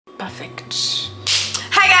perfect.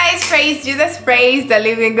 Hi guys, praise Jesus, praise the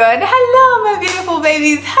living God. Hello my beautiful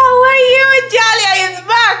babies, how are you? Jalia is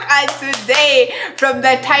back, and today, from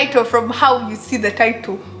the title, from how you see the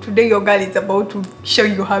title, today your girl is about to show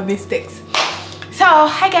you her mistakes. So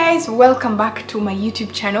hi guys, welcome back to my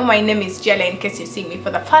YouTube channel. My name is Jalia in case you're seeing me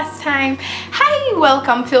for the first time. Hi,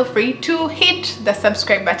 welcome. Feel free to hit the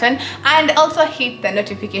subscribe button and also hit the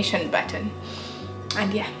notification button.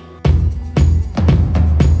 And yeah,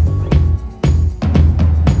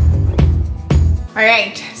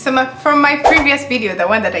 alright, so from my previous video, the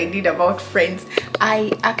one that I did about friends,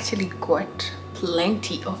 I actually got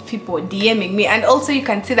plenty of people DMing me, and also you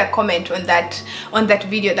can see the comment on that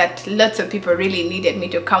video that lots of people really needed me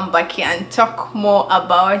to come back here and talk more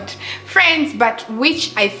about friends, but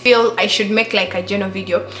which I feel I should make like a general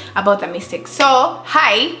video about the mistakes. So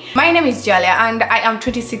hi, my name is Jalia and I am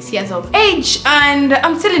 26 years of age and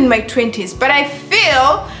I'm still in my 20s, but I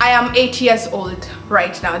feel I am 8 years old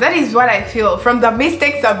right now. That is what I feel from the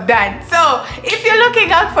mistakes I've done. So if you're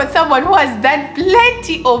looking out for someone who has done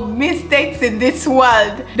plenty of mistakes in this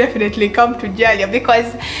world, definitely come to Jalia,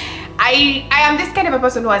 because I am this kind of a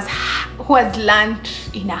person who has learned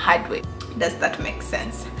in a hard way. Does that make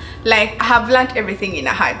sense? Like, I have learned everything in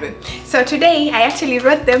a hard way. So today I actually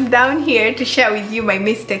wrote them down here to share with you my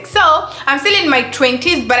mistakes. So I'm still in my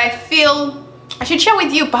 20s, but I feel I should share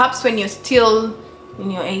with you perhaps when you're still in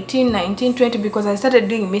your 18, 19, 20, because I started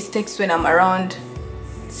doing mistakes when I'm around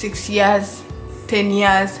 6 years, 10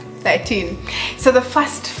 years, 13. So the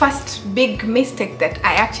first big mistake that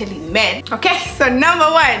I actually made. Okay, so number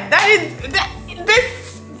one,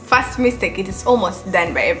 this first mistake, it is almost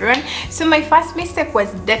done by everyone. So my first mistake was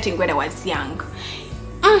dating when I was young.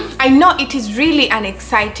 I know it is really an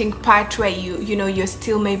exciting part where you're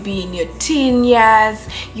still maybe in your teen years,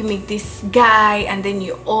 you meet this guy and then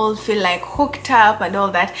you all feel like hooked up and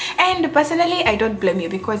all that, and personally I don't blame you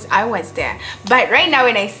because I was there. But right now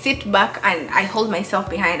when I sit back and I hold myself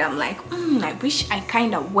behind, I'm like, I wish I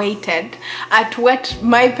kind of waited at what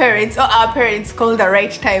my parents or our parents call the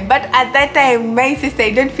right time. But at that time, my sister,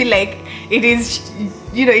 I don't feel like it is,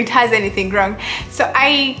 it has anything wrong. So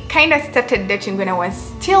I kind of started dating when I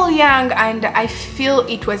was still young, and I feel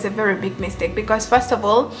it was a very big mistake because first of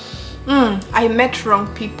all, I met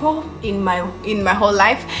wrong people in my whole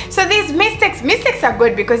life. So these mistakes are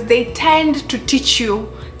good because they tend to teach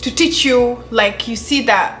you, like, you see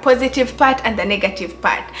the positive part and the negative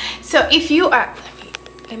part. So if you are,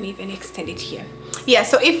 let me even extend it here. Yeah,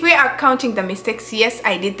 so if we are counting the mistakes, yes,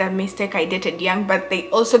 I did that mistake. I dated young, but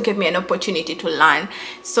they also gave me an opportunity to learn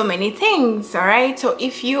so many things. All right, so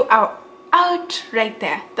if you are out right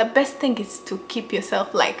there, the best thing is to keep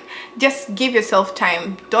yourself, like, just give yourself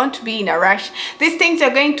time. Don't be in a rush. These things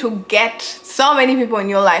are going to get so many people in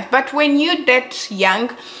your life, but when you date young,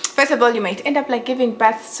 first of all, you might end up like giving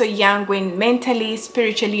birth so young when mentally,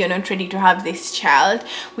 spiritually, you're not ready to have this child,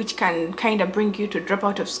 which can kind of bring you to drop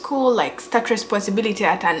out of school, like start responsibility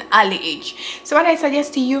at an early age. So what I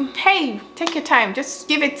suggest to you, hey, take your time, just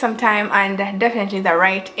give it some time, and definitely the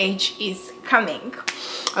right age is coming.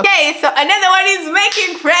 Okay, so another one is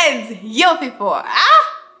making friends. Yo people,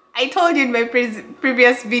 I told you in my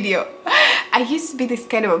previous video, I used to be this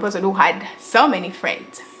kind of a person who had so many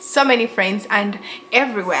friends, and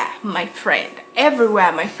everywhere my friend.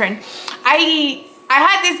 I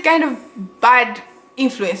had this kind of bad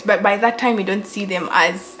influence, but by that time you don't see them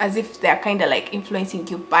as if they're kind of like influencing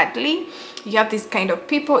you badly. You have this kind of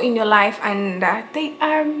people in your life, and they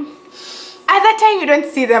are, at that time you don't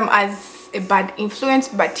see them as a bad influence,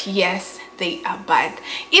 but yes, they are bad.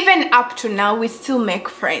 Even up to now, we still make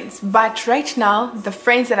friends, but right now the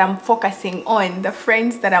friends that I'm focusing on,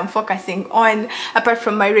 apart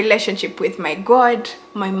from my relationship with my God,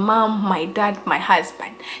 my mom, my dad, my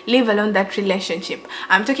husband, leave alone that relationship,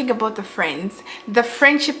 I'm talking about the friends. The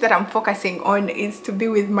friendship that I'm focusing on is to be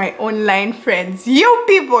with my online friends. You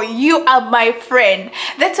people, you are my friend.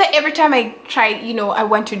 That's why every time I try, I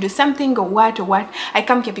want to do something or what, I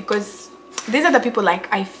come here, because these are the people,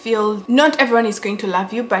 like, I feel not everyone is going to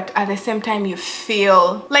love you, but at the same time you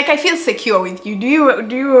feel like I feel secure with you. Do you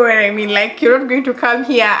know what I mean? Like, you're not going to come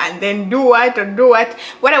here and then do what.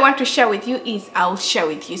 What I want to share with you is I'll share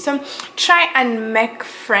with you. So try and make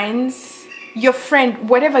friends. Your friend,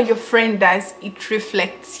 whatever your friend does, it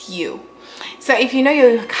reflects you. So if you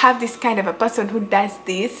have this kind of a person who does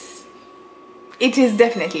this, it is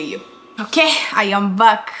definitely you. Okay, I am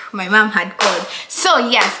back. My mom had called. So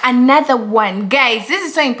yes, another one, guys, this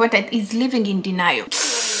is so important, is living in denial.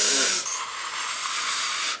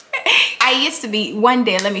 I I used to be, one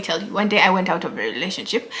day, let me tell you, one day I went out of a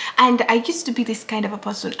relationship, and I used to be this kind of a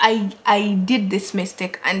person. I did this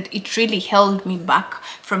mistake, and it really held me back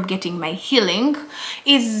from getting my healing,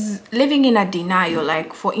 is living in a denial.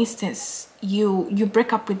 Like, for instance, you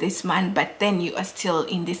break up with this man, but then you are still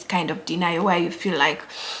in this kind of denial where you feel like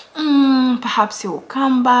perhaps he will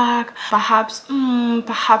come back, perhaps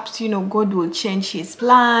you know, God will change his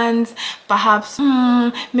plans, perhaps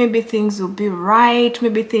maybe things will be right,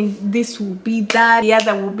 maybe this will be that, the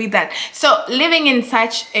other will be that. So living in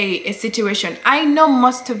such a situation, I know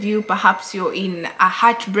most of you, perhaps you're in a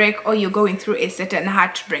heartbreak or you're going through a certain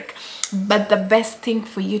heartbreak, but the best thing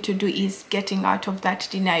for you to do is getting out of that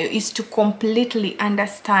denial, is to completely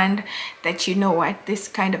understand that, you know what, this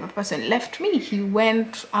kind of a person left me, he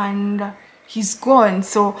went and he's gone.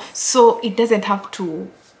 So it doesn't have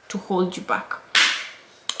to hold you back.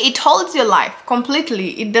 It holds your life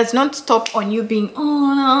completely. It does not stop on you being,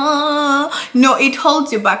 oh no, it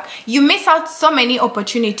holds you back. You miss out so many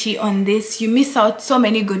opportunity on this. You miss out so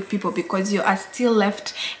many good people because you are still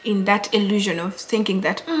left in that illusion of thinking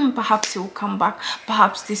that perhaps he will come back,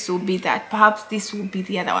 perhaps this will be that, perhaps this will be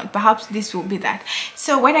the other one, perhaps this will be that.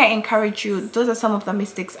 So what I encourage you, those are some of the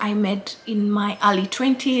mistakes I made in my early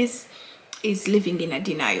 20s, is living in a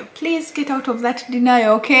denial. Please get out of that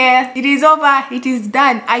denial, okay? It is over, it is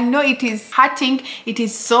done. I know it is hurting, it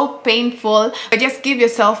is so painful, but just give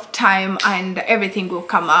yourself time and everything will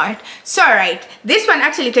come out. So right, this one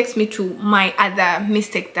actually takes me to my other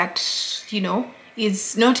mistake, that, you know,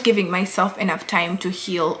 is not giving myself enough time to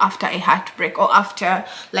heal after a heartbreak or after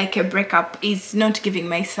like a breakup, is not giving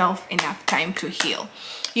myself enough time to heal.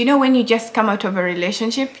 You know, when you just come out of a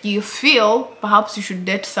relationship, you feel perhaps you should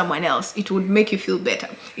date someone else. It would make you feel better.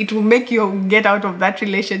 It will make you get out of that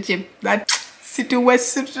relationship, that stupid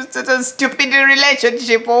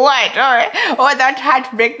relationship or what, or that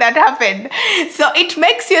heartbreak that happened. So it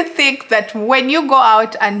makes you think that when you go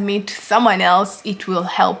out and meet someone else, it will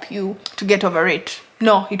help you to get over it.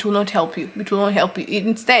 No, it will not help you. It will not help you.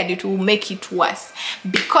 Instead, it will make it worse,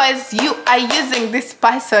 because you are using this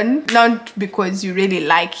person not because you really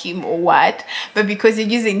like him or what, but because you're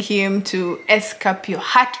using him to escape your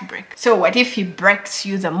heartbreak. So what if he breaks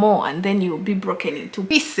you the more, and then you'll be broken into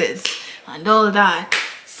pieces and all that?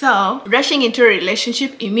 So rushing into a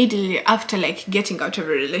relationship immediately after like getting out of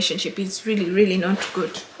a relationship is really not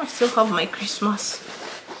good. I still have my Christmas,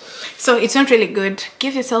 so it's not really good.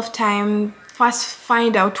 Give yourself time. First,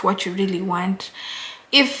 find out what you really want.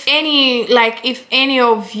 If any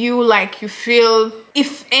of you like you feel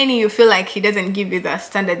like he doesn't give you the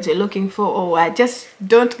standards you're looking for, or just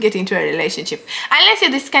don't get into a relationship unless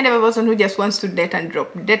you're this kind of a person who just wants to date and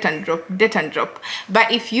drop.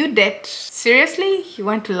 But if you date seriously, you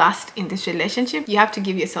want to last in this relationship, you have to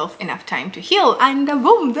give yourself enough time to heal. And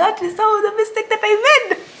boom, that is all the mistake that I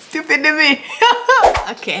made. Stupid to me.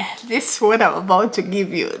 Okay, this is what I'm about to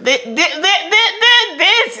give you. This,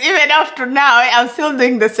 even up to now, I'm still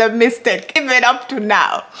doing the same mistake, even up to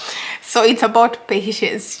now. So it's about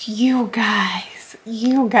patience. You guys,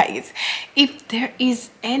 if there is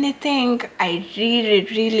anything I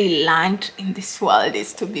really learned in this world,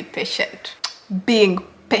 is to be patient. Being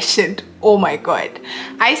patient, oh my god,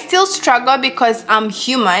 I still struggle because I'm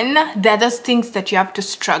human. There are those things that you have to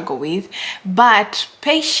struggle with, but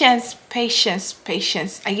patience.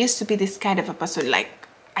 I used to be this kind of a person, like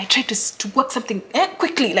I try to work something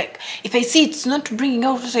quickly. Like if I see it's not bringing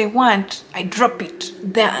out what I want, I drop it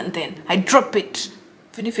there and then. I drop it.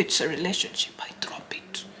 Even if it's a relationship, I drop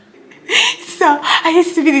it. So I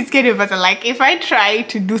used to be this kind of person, like if I try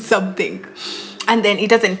to do something and then it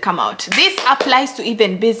doesn't come out. This applies to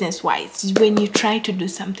even business-wise. When you try to do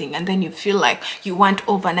something and then you feel like you want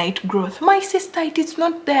overnight growth. My sister, it is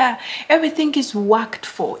not there. Everything is worked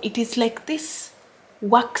for. It is like this.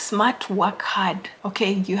 Work smart, work hard.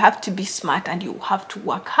 Okay, you have to be smart and you have to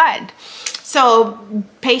work hard. So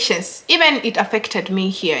patience, even it affected me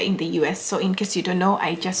here in the US. So in case you don't know,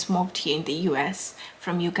 I just moved here in the US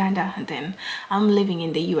from Uganda, and then I'm living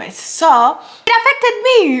in the US. So it affected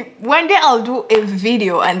me. One day I'll do a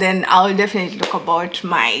video and then I'll definitely talk about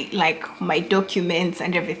my documents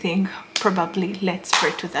and everything. Probably, let's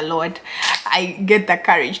pray to the Lord, I get the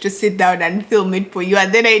courage to sit down and film it for you,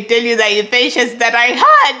 and then I tell you the impatience that I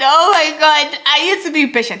had. Oh my god, I used to be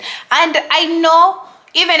patient, and I know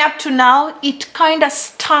even up to now it kind of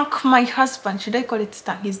stunk my husband. Should I call it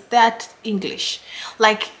stunk? Is that English?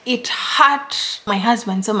 Like it hurt my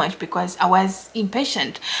husband so much because I was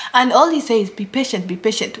impatient, and all he says, be patient, be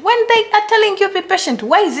patient. When they are telling you be patient,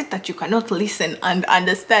 why is it that you cannot listen and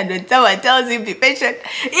understand when someone tells you be patient?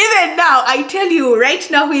 Even now, I tell you right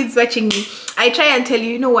now, who is watching me, I try and tell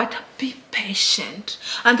you, you know what, be patient.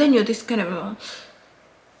 And then you're this kind of,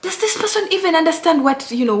 does this person even understand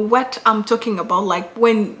what, you know, what I'm talking about? Like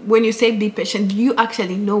when you say be patient, you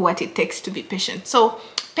actually know what it takes to be patient. So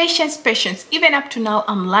patience. Even up to now,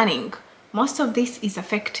 I'm learning. Most of this is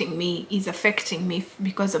affecting me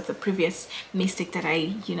because of the previous mistake that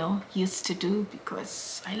I, you know, used to do,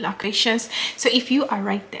 because I lack patience. So if you are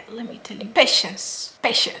right there, let me tell you, patience.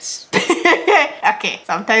 Okay,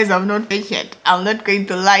 sometimes I'm not patient. I'm not going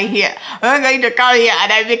to lie here. I'm going to come here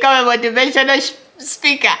and I become a motivational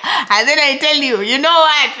speaker, and then I tell you, you know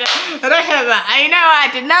what, Rahema, I know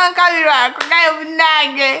what,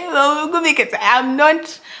 I'm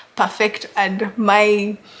not perfect, and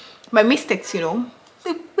my mistakes, you know,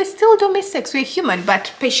 we still do mistakes, we're human.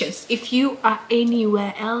 But patience. If you are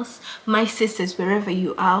anywhere else, my sisters, wherever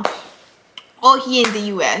you are, or here in the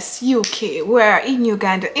US, UK, where in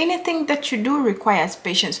Uganda, anything that you do requires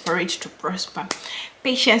patience for it to prosper.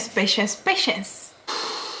 Patience.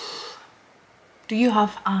 Do you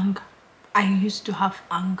have anger? I used to have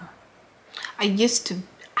anger. I used to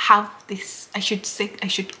have this, I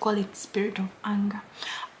should call it spirit of anger.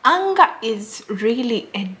 Anger is really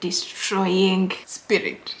a destroying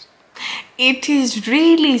spirit. It is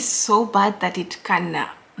really so bad that it can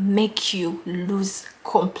make you lose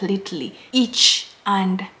completely each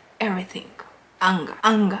and everything.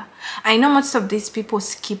 Anger. I know most of these people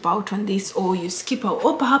skip out on this, or you skip out,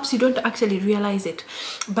 or perhaps you don't actually realize it.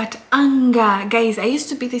 But anger, guys, I used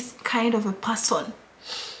to be this kind of a person.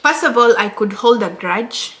 First of all, I could hold a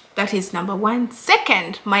grudge. That is number one.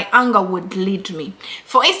 Second, my anger would lead me.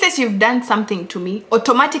 For instance, you've done something to me,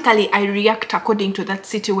 automatically I react according to that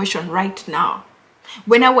situation right now.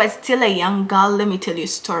 When I was still a young girl, let me tell you a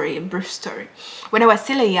story, a brief story. When I was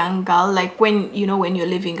still a young girl, like when, you know, when you're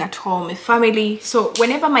living at home, a family. So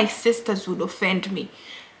whenever my sisters would offend me,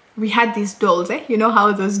 we had these dolls, you know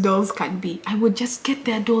how those dolls can be. I would just get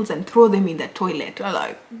their dolls and throw them in the toilet.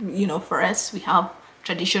 Like, you know, for us, we have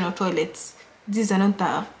traditional toilets. These are not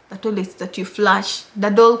the toilets that you flush. The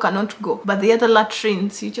doll cannot go. But the other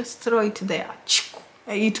latrines, you just throw it there.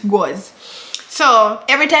 It goes. So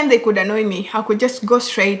every time they could annoy me, I could just go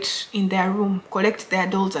straight in their room, collect their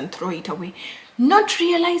dolls and throw it away. Not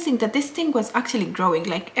realizing that this thing was actually growing.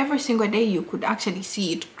 Like every single day you could actually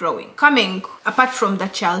see it growing. Coming apart from the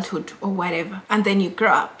childhood or whatever. And then you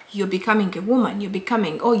grow up. You're becoming a woman. You're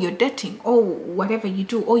becoming, or you're dating, or whatever you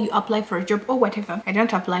do, or you apply for a job or whatever. I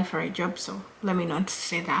don't apply for a job, so let me not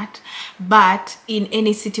say that. But in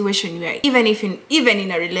any situation you are, even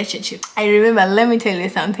in a relationship. I remember, let me tell you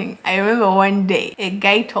something. I remember one day a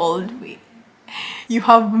guy told me, "You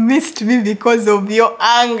have missed me because of your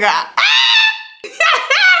anger."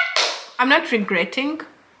 I'm not regretting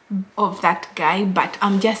of that guy, but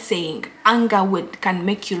I'm just saying anger can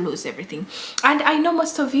make you lose everything. And I know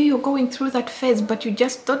most of you're going through that phase, but you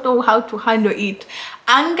just don't know how to handle it.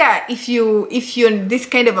 Anger, if you're this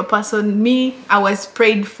kind of a person, me, I was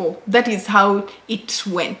prayed for. That is how it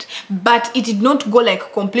went, but it did not go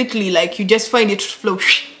like completely like you just find it flow.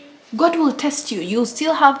 God will test you. You'll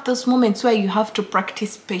still have those moments where you have to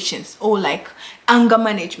practice patience, or like anger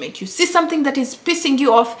management. You see something that is pissing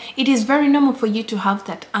you off, it is very normal for you to have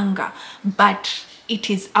that anger, but it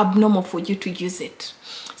is abnormal for you to use it.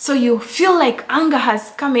 So you feel like anger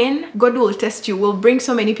has come in, God will test you, will bring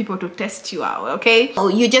so many people to test you out, okay? So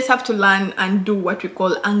you just have to learn and do what we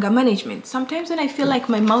call anger management. Sometimes when I feel like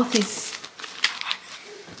my mouth is,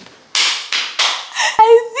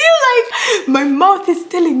 my mouth is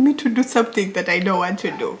telling me to do something that I don't want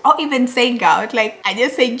to do, or even saying out, like I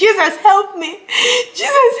just say, Jesus help me,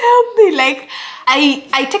 Jesus help me. Like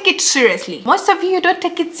I take it seriously. Most of you don't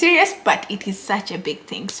take it serious, but it is such a big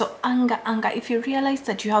thing. So anger, if you realize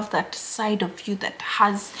that you have that side of you that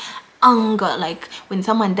has anger, like when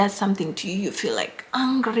someone does something to you, you feel like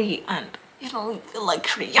angry, and you know, you feel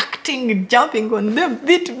like reacting, jumping on them,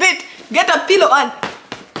 beat, get a pillow and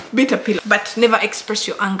beat a pillow, but never express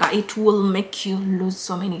your anger. It will make you lose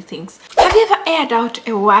so many things. Have you ever aired out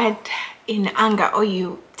a word in anger, or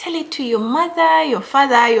you tell it to your mother, your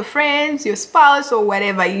father, your friends, your spouse, or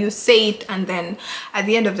whatever? You say it and then at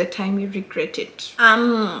the end of the time you regret it.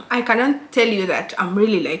 I cannot tell you that I'm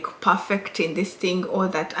really like perfect in this thing, or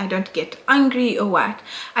that I don't get angry or what.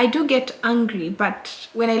 I do get angry, but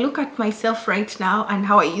when I look at myself right now and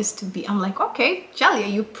how I used to be, I'm like, okay, Jalia,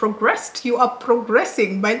 you progressed, you are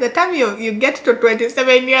progressing. By the time you get to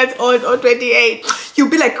 27 years old or 28, you'll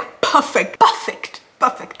be like perfect.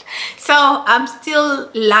 So I'm still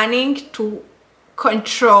learning to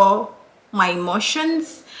control my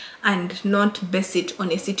emotions and not base it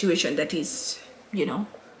on a situation that is, you know,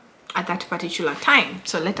 at that particular time.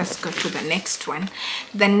 So let us go to the next one.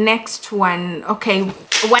 The next one, okay,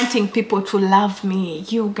 wanting people to love me.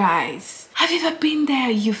 You guys, have you ever been there?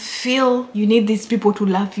 You feel you need these people to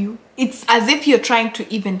love you. It's as if you're trying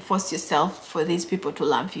to even force yourself for these people to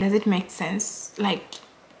love you. Does it make sense? Like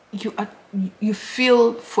you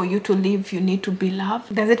feel for you to live, you need to be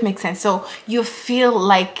loved. Does it make sense? So you feel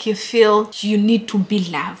like you need to be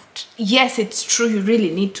loved. Yes, it's true, you really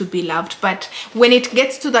need to be loved, but when it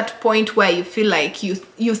gets to that point where you feel like you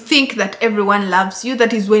think that everyone loves you,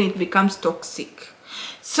 that is when it becomes toxic.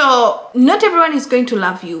 So not everyone is going to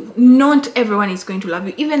love you. Not everyone is going to love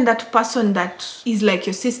you. Even that person that is like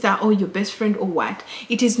your sister or your best friend or what,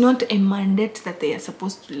 it is not a mandate that they are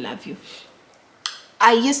supposed to love you.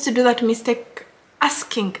 I used to do that mistake,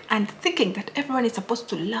 asking and thinking that everyone is supposed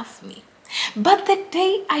to love me. But the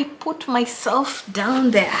day I put myself down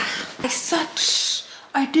there, I sat,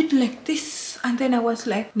 I did like this, and then I was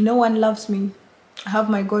like, no one loves me. I have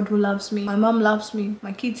my God who loves me. My mom loves me.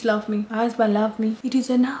 My kids love me. My husband loves me. It is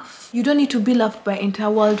enough. You don't need to be loved by the entire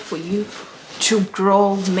world for you to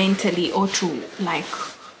grow mentally or to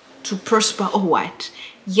prosper or what.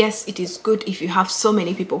 Yes, it is good if you have so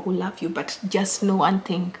many people who love you, but just know one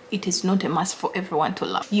thing, it is not a must for everyone to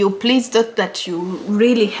love you. Please that you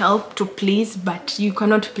really help to please, but you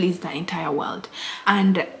cannot please the entire world.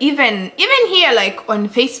 And even here, like on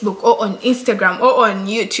Facebook or on Instagram or on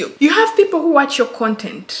YouTube, you have people who watch your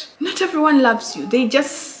content. Not everyone loves you. They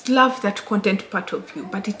just love that content part of you,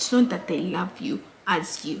 but it's not that they love you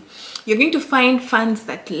as you. You're going to find fans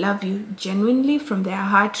that love you genuinely from their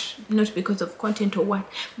heart, not because of content or what,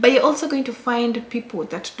 but you're also going to find people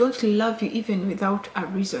that don't love you even without a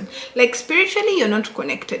reason. Like spiritually, you're not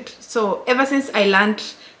connected. So ever since I learned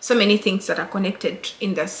so many things that are connected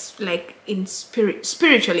in this, like in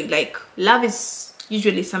spiritually, like love is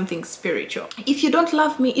usually something spiritual. If you don't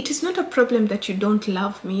love me, it is not a problem that you don't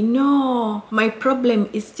love me. No, my problem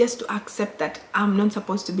is just to accept that I'm not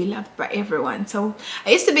supposed to be loved by everyone. So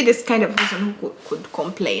I used to be this kind of person who could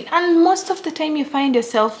complain, and most of the time you find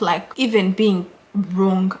yourself like even being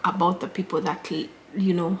wrong about the people that,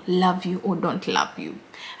 you know, love you or don't love you.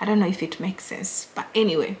 I don't know if it makes sense, but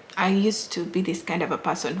anyway, I used to be this kind of a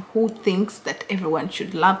person who thinks that everyone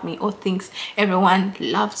should love me or thinks everyone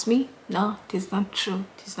loves me. No, it is not true.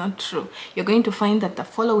 It is not true. You're going to find that the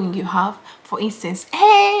following you have, for instance,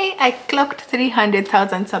 hey, I clocked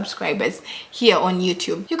 300,000 subscribers here on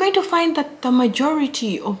YouTube. You're going to find that the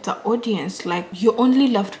majority of the audience, like, you're only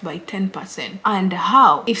loved by 10%. And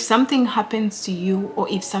how? If something happens to you or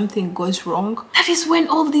if something goes wrong, that is when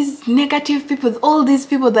all these negative people, all these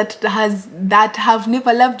people that have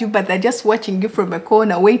never loved you, but they're just watching you from a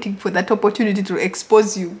corner, waiting for that opportunity to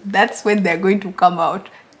expose you, that's when they're going to come out.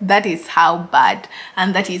 That is how bad,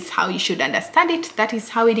 and that is how you should understand it. That is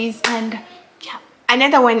how it is. And yeah,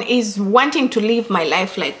 another one is wanting to live my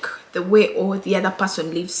life like the way or the other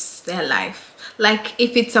person lives their life. Like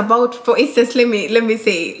if it's about, for instance, let me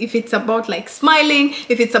say, if it's about like smiling,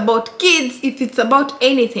 if it's about kids, if it's about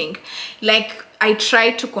anything, like I try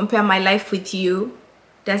to compare my life with you.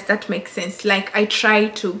 Does that make sense? Like I try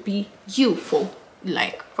to be you for,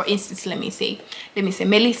 like, for instance, let me say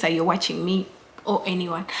Melissa, you're watching me, or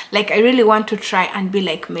anyone. Like I really want to try and be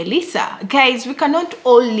like Melissa. Guys, we cannot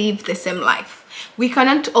all live the same life. We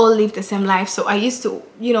cannot all live the same life. So I used to,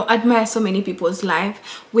 you know, admire so many people's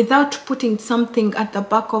life without putting something at the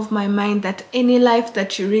back of my mind that any life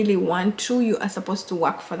that you really want to, you are supposed to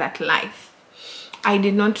work for that life. I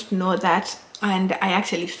did not know that, and I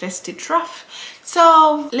actually faced it rough.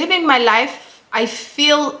 So living my life, I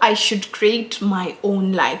feel I should create my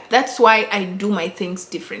own life. That's why I do my things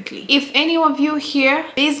differently. If any of you here,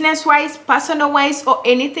 business-wise, personal-wise, or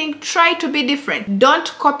anything, try to be different. Don't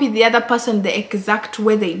copy the other person the exact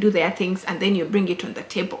way they do their things and then you bring it on the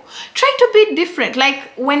table. Try to be different. Like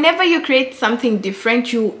whenever you create something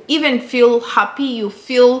different, you even feel happy, you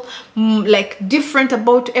feel like different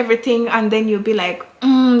about everything, and then you'll be like,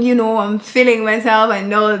 you know, I'm feeling myself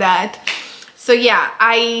and all that. So yeah,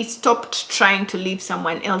 I stopped trying to live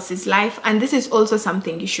someone else's life, and this is also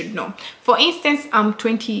something you should know. For instance, I'm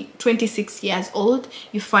 26 years old.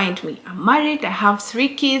 You find me, I'm married, I have 3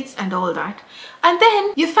 kids and all that. And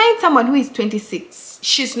then you find someone who is 26.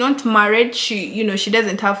 She's not married, she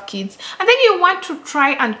doesn't have kids. And then you want to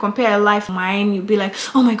try and compare a life mine. You'll be like,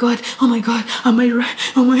 oh my god, am I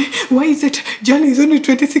right? Why is it Johnny is only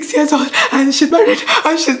 26 years old and she's married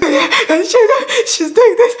and she's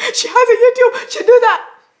doing this, she has a YouTube, she do that.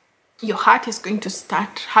 Your heart is going to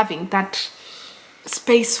start having that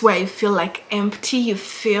space where you feel like empty, you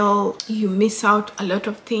feel you miss out a lot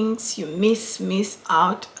of things, you miss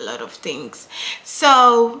out a lot of things.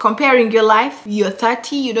 So comparing your life, you're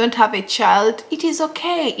 30, you don't have a child, it is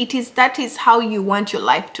okay. That is how you want your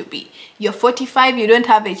life to be. You're 45, you don't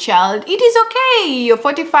have a child, it is okay. You're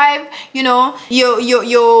 45, you know,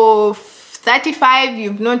 you're 35,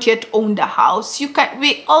 you've not yet owned a house.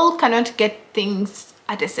 We all cannot get things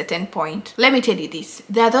at a certain point. Let me tell you this,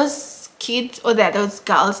 there are those kids, or there are those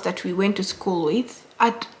girls that we went to school with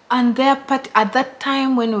at that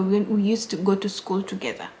time when we used to go to school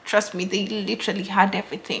together. Trust me, they literally had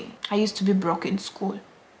everything. I used to be broke in school.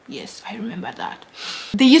 Yes, I remember that.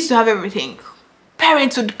 They used to have everything.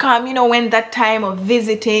 Parents would come, you know, when that time of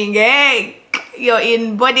visiting, hey, you're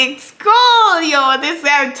in boarding school, this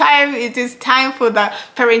time it is time for the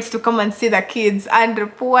parents to come and see the kids, and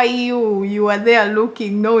poor you are there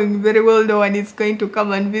looking, knowing very well no one is going to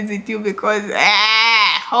come and visit you because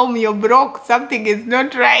home you're broke, something is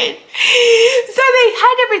not right. So they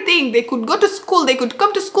had everything. They could go to school, they could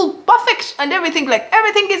come to school perfect and everything, like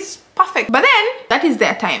everything is perfect. But then that is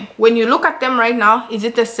their time. When you look at them right now, is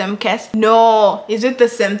it the same case? No. Is it the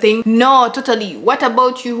same thing? No, totally. What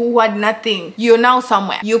about you who had nothing? You're now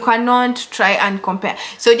somewhere. You cannot try and compare.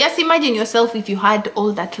 So just imagine yourself if you had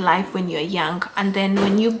all that life when you're young, and then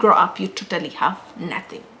when you grow up you totally have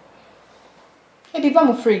nothing.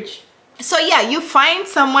 Fridge. So yeah, you find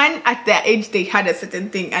someone at their age, they had a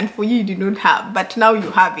certain thing, and for you, you did not have, but now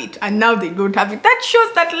you have it, and now they don't have it. That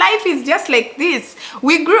shows that life is just like this.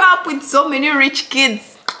 We grew up with so many rich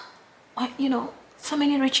kids, you know, so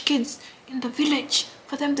many rich kids in the village.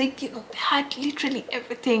 For them, they, you know, they had literally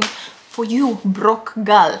everything. For you, broke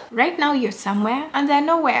girl, right now you're somewhere and they're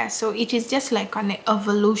nowhere. So it is just like an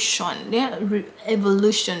evolution. Yeah,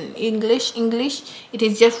 evolution. English, it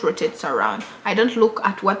is just rotates around. I don't look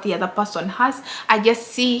at what the other person has. I just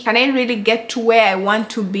see, can I really get to where I want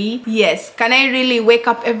to be? Yes. Can I really wake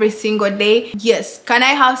up every single day? Yes. Can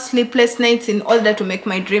I have sleepless nights in order to make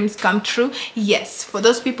my dreams come true? Yes. For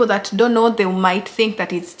those people that don't know, they might think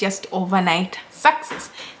that it's just overnight success.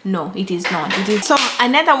 No, it is not. It is. So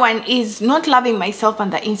another one is not loving myself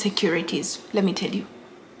and the insecurities. Let me tell you,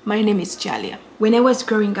 my name is Jalia. When I was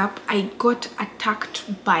growing up, I got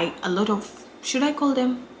attacked by a lot of, should I call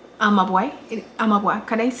them amabwa?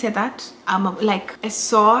 Can I say that? Like a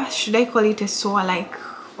sore, should I call it a sore, like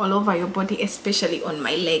all over your body, especially on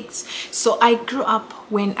my legs. So I grew up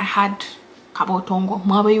when I had kabotongo.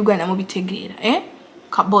 Mwaba Uganda mubitegera,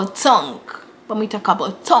 kabotong. Bamita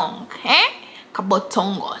kabotong,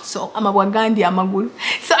 kabotongo. So amabwagandi amagulu.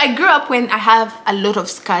 So I grew up when I have a lot of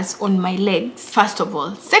scars on my legs, first of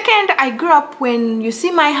all. Second, I grew up when you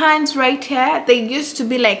see my hands right here, they used to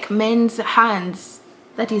be like men's hands.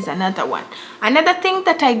 That is another one. Another thing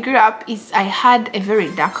that I grew up is I had a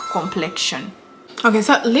very dark complexion. Okay,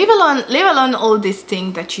 so leave alone all this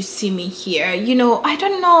thing that you see me here, you know, I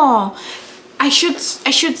don't know. I should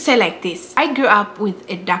say like this. I grew up with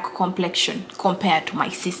a dark complexion compared to my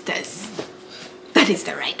sisters. That is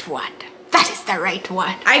the right word. That is the right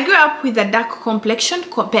word. I grew up with a dark complexion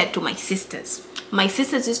compared to my sisters. My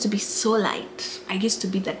sisters used to be so light. I used to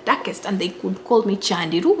be the darkest, and they could call me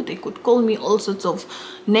Chandiru. They could call me all sorts of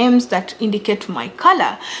names that indicate my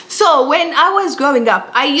color. So when I was growing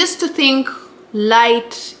up, I used to think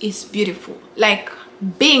light is beautiful. Like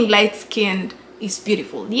being light-skinned is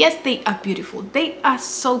beautiful. Yes, they are beautiful. They are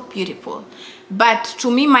so beautiful. But to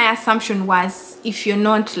me, my assumption was, if you're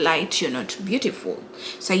not light, you're not beautiful.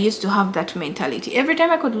 So I used to have that mentality. Every time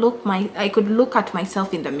I could look at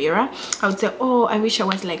myself in the mirror, I would say, oh, I wish I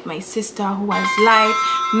was like my sister who was light.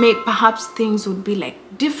 Perhaps things would be like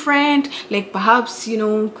different. Like perhaps, you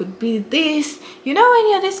know, could be this. You know,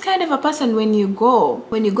 when you're this kind of a person, when you go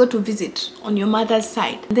to visit on your mother's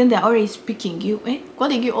side, then they're always picking you,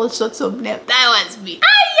 calling you all sorts of names. That was me.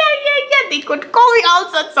 They could call me all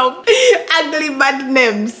sorts of ugly bad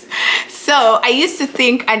names. So I used to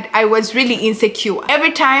think, and I was really insecure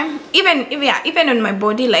every time, even on my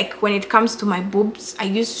body. Like when it comes to my boobs, I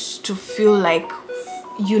used to feel like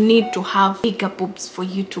you need to have bigger boobs for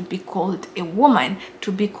you to be called a woman,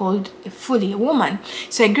 to be called fully a woman.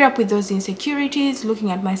 So I grew up with those insecurities, looking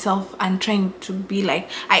at myself and trying to be like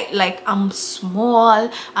I'm small,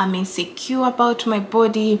 I'm insecure about my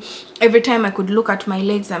body. Every time I could look at my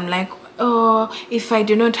legs, I'm like, oh, if I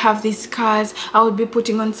do not have these scars, I would be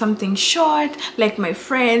putting on something short like my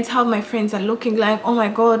friends, how my friends are looking like. Oh my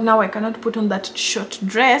god, now I cannot put on that short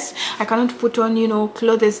dress. I cannot put on, you know,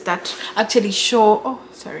 clothes that actually show. Oh,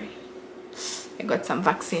 sorry, I got some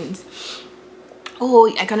vaccines. oh,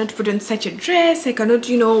 I cannot put on such a dress, I cannot,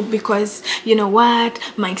 you know, because you know what,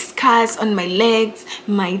 my scars on my legs,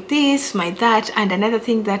 my this, my that. And another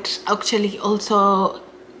thing that actually also,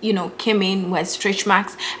 you know, came in was stretch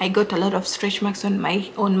marks. I got a lot of stretch marks on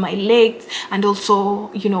my legs, and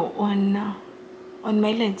also, you know, on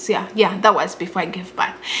my legs. Yeah, that was before I gave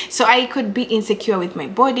birth. So I could be insecure with my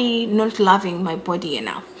body, not loving my body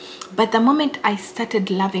enough. But the moment I started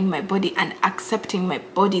loving my body and accepting my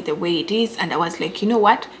body the way it is, and I was like, you know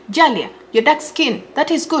what, Jalia, your dark skin, that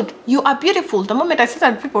is good, you are beautiful. The moment I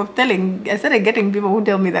started getting people who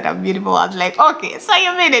tell me that I'm beautiful, I was like, okay, so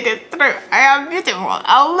you mean it is true, I am beautiful,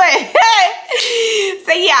 ALOE.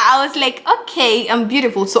 So yeah, I was like, okay, I'm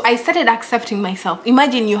beautiful. So I started accepting myself.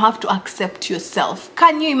 Imagine you have to accept yourself.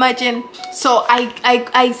 Can you imagine? So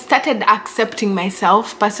I started accepting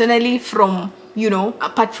myself personally, from, you know,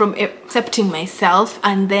 apart from accepting myself.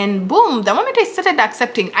 And then boom, the moment I started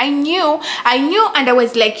accepting, I knew, and I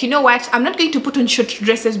was like, you know what, I'm not going to put on short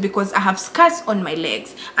dresses because I have scars on my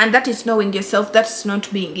legs. And that is knowing yourself. That's not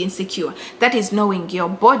being insecure. That is knowing your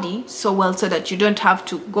body so well, so that you don't have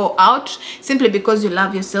to go out simply because you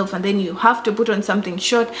love yourself, and then you have to put on something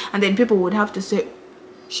short, and then people would have to say,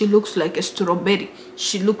 she looks like a strawberry,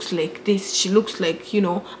 she looks like this, she looks like, you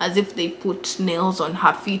know, as if they put nails on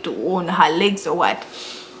her feet or on her legs or what.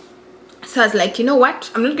 So I was like, you know what,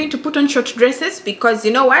 I'm not going to put on short dresses because,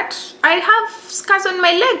 you know what, I have scars on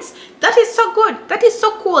my legs. That is so good, that is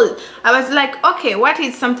so cool. I was like, okay, what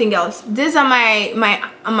is something else? These are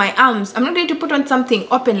my arms. I'm not going to put on something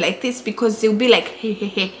open like this because they'll be like,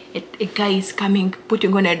 hey, a guy is coming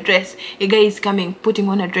putting on a dress, a guy is coming putting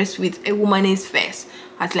on a dress with a woman's face.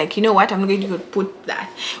 I was like, you know what, I'm going to put that.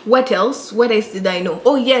 What else did I know?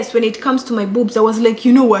 Oh yes, when it comes to my boobs, I was like,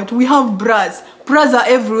 you know what, we have bras are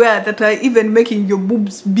everywhere that are even making your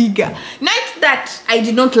boobs bigger. Not that I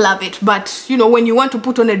did not love it, but you know, when you want to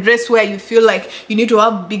put on a dress where you feel like you need to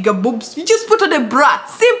have bigger boobs, you just put on a bra.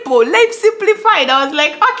 Simple, life simplified. I was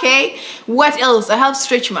like, okay, what else? I have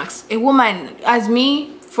stretch marks. A woman as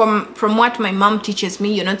me, from what my mom teaches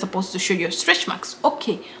me, you're not supposed to show your stretch marks.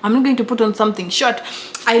 Okay, I'm not going to put on something short.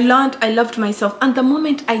 I loved myself, and the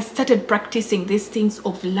moment I started practicing these things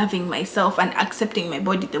of loving myself and accepting my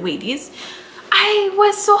body the way it is, I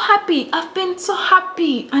was so happy. I've been so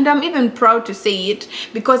happy, and I'm even proud to say it,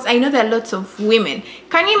 because I know there are lots of women.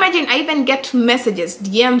 Can you imagine, I even get messages,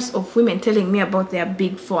 DMs of women telling me about their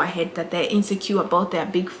big forehead, that they're insecure about their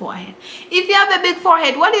big forehead. If you have a big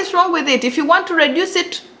forehead, what is wrong with it? If you want to reduce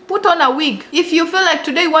it, put on a wig. If you feel like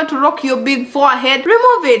today you want to rock your big forehead,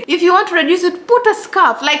 remove it. If you want to reduce it, put a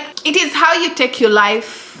scarf. Like, it is how you take your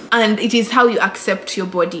life, and it is how you accept your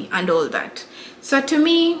body and all that. So to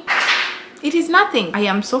me, it is nothing. I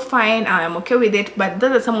am so fine, I am okay with it. But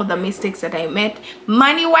those are some of the mistakes that I made.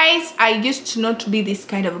 Money wise, I used to not be this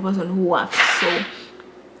kind of a person who works, so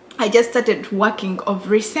I just started working of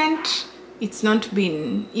recent. It's not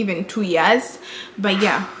been even 2 years, but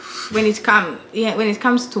yeah, when it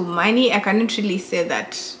comes to money, I cannot really say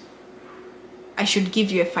that I should give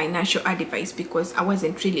you a financial advice, because I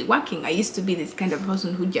wasn't really working. I used to be this kind of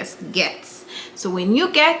person who just gets. So when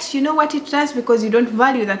you get, you know what it does, because you don't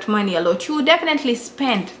value that money a lot, you will definitely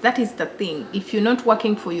spend. That is the thing. If you're not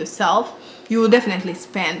working for yourself, you will definitely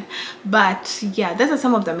spend. But yeah, those are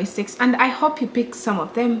some of the mistakes, and I hope you pick some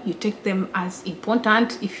of them, you take them as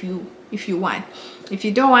important if you want. If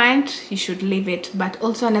you don't want, you should leave it. But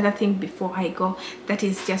also another thing before I go, that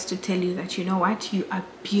is just to tell you that, you know what, you are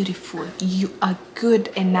beautiful, you are good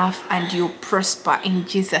enough, and you prosper in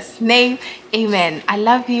Jesus' name. Amen. I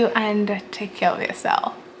love you, and take care of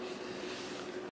yourself.